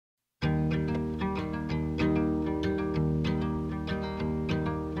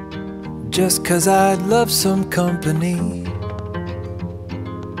just 'cause I'd love some company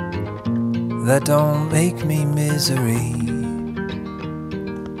that don't make me misery.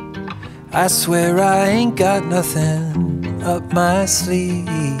 I swear I ain't got nothing up my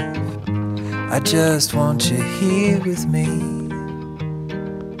sleeve. I just want you here with me.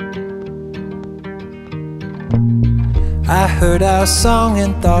 I heard our song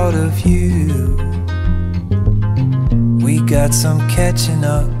and thought of you. We got some catching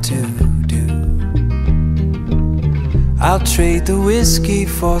up to do. I'll trade the whiskey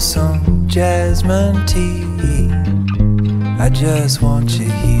for some jasmine tea. I just want you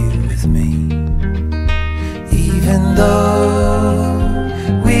here with me. Even though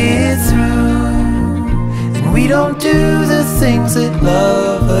we're through and we don't do the things that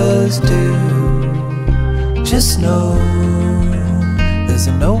lovers do, just know there's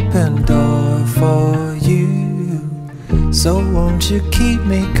an open door for you. So won't you keep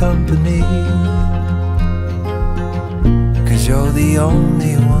me company, 'cause you're the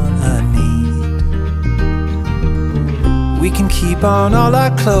only one I need. We can keep on all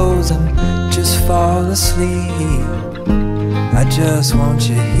our clothes and just fall asleep. I just want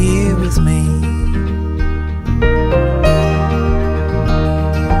you here with me.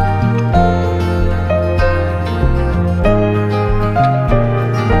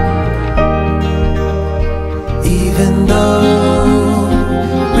 Even though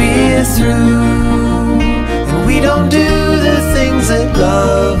we're through and we don't do the things that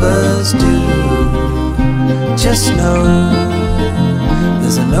lovers do, just know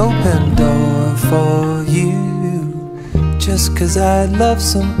there's an open door for you. Just 'cause I love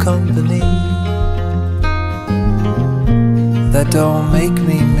some company that don't make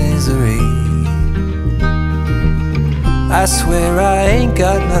me misery. I swear I ain't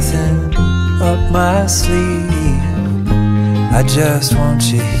got nothing up my sleeve. I just want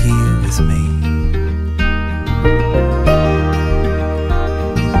you here with me.